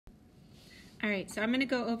All right, so I'm going to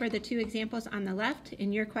go over the two examples on the left,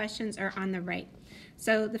 and your questions are on the right.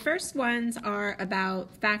 So the first ones are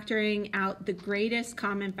about factoring out the greatest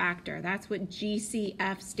common factor. That's what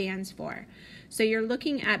GCF stands for. So you're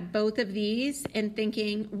looking at both of these and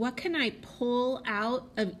thinking, what can I pull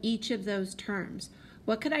out of each of those terms?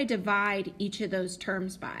 What could I divide each of those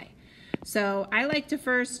terms by? So I like to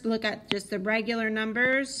first look at just the regular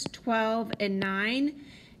numbers, 12 and 9.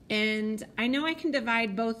 And I know I can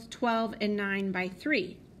divide both 12 and 9 by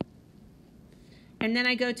 3. And then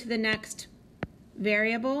I go to the next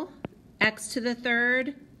variable, x to the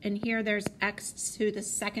third, and here there's x to the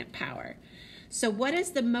second power. So what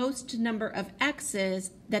is the most number of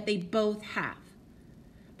x's that they both have?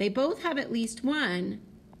 They both have at least one,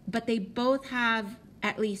 but they both have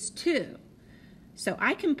at least two. So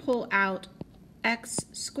I can pull out x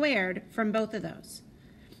squared from both of those.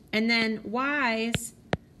 And then y's,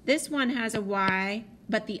 this one has a y,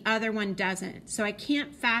 but the other one doesn't. So I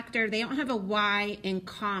can't factor, they don't have a y in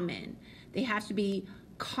common. They have to be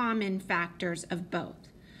common factors of both.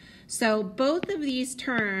 So both of these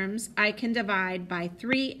terms I can divide by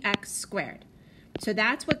 3x squared. So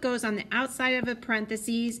that's what goes on the outside of the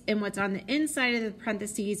parentheses, and what's on the inside of the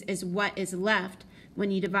parentheses is what is left when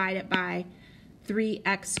you divide it by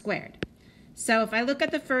 3x squared. So if I look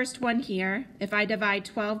at the first one here, if I divide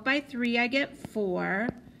 12 by 3, I get 4.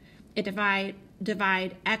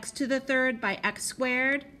 Divide x to the third by x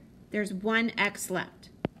squared, there's 1x left.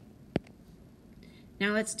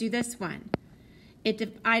 Now let's do this one.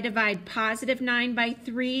 I divide positive 9 by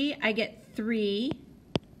 3, I get 3.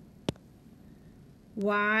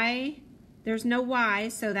 Y, there's no y,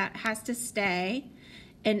 so that has to stay.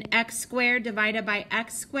 And x squared divided by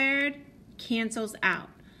x squared cancels out.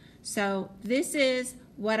 So this is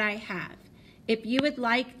what I have. If you would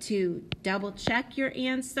like to double check your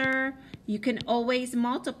answer, you can always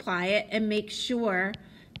multiply it and make sure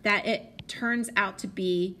that it turns out to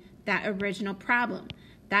be that original problem.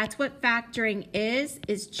 That's what factoring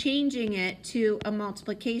is changing it to a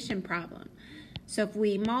multiplication problem. So if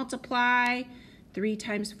we multiply, 3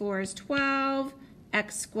 times 4 is 12,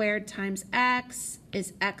 x squared times x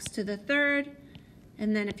is x to the third,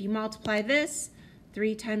 and then if you multiply this,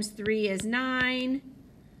 3 times 3 is 9,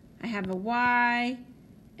 I have a y,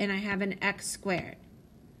 and I have an x squared.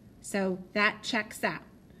 So that checks out.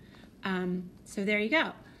 So there you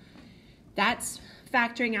go. That's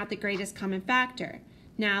factoring out the greatest common factor.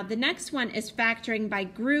 Now the next one is factoring by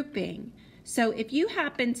grouping. So if you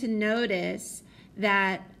happen to notice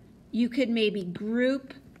that you could maybe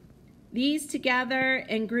group these together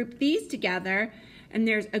and group these together, and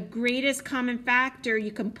there's a greatest common factor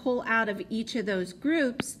you can pull out of each of those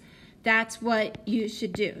groups, that's what you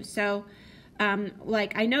should do. So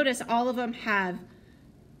like I notice all of them have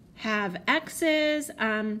x's,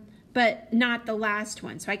 but not the last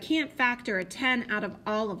one. So I can't factor a 10 out of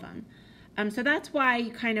all of them. So that's why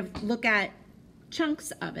you kind of look at chunks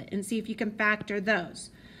of it and see if you can factor those.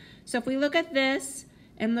 So if we look at this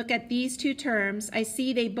and look at these two terms, I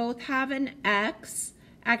see they both have an x.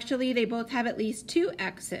 Actually, they both have at least two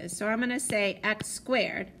x's. So I'm going to say x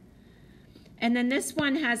squared. And then this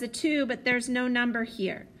one has a 2, but there's no number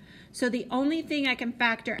here. So the only thing I can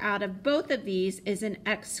factor out of both of these is an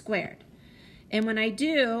x squared. And when I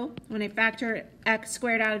factor x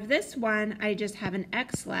squared out of this one, I just have an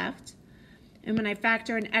x left. And when I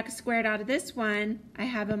factor an x squared out of this one, I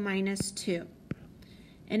have a minus 2.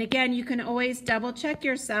 And again, you can always double check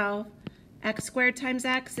yourself. X squared times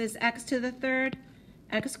x is x to the third.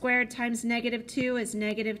 X squared times negative 2 is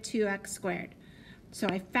negative 2x squared. So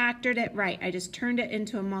I factored it right. I just turned it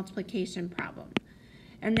into a multiplication problem.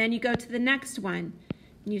 And then you go to the next one.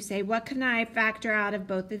 And you say, what can I factor out of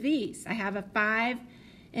both of these? I have a 5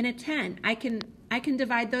 and a 10. I can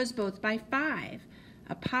divide those both by 5,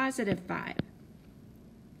 a positive 5.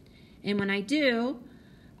 And when I do,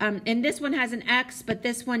 and this one has an x, but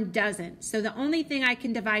this one doesn't. So the only thing I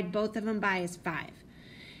can divide both of them by is 5.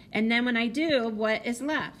 And then when I do, what is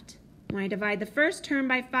left? When I divide the first term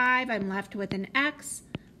by 5, I'm left with an x.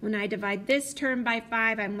 When I divide this term by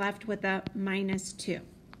 5, I'm left with a minus 2.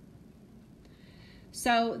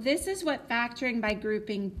 So this is what factoring by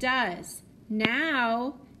grouping does.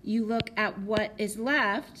 Now you look at what is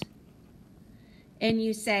left and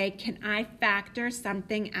you say, can I factor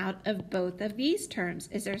something out of both of these terms?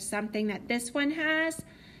 Is there something that this one has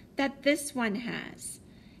that this one has?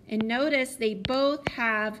 And notice they both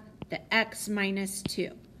have the x minus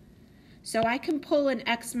 2. So I can pull an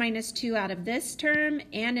x minus 2 out of this term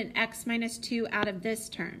and an x minus 2 out of this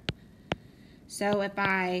term. So if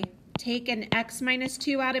I take an x minus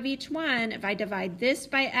 2 out of each one, if I divide this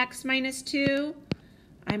by x minus 2,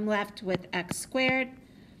 I'm left with x squared.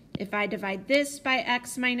 If I divide this by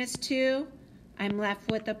x minus 2, I'm left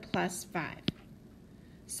with a plus 5.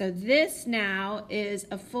 So this now is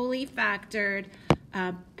a fully factored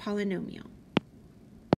polynomial.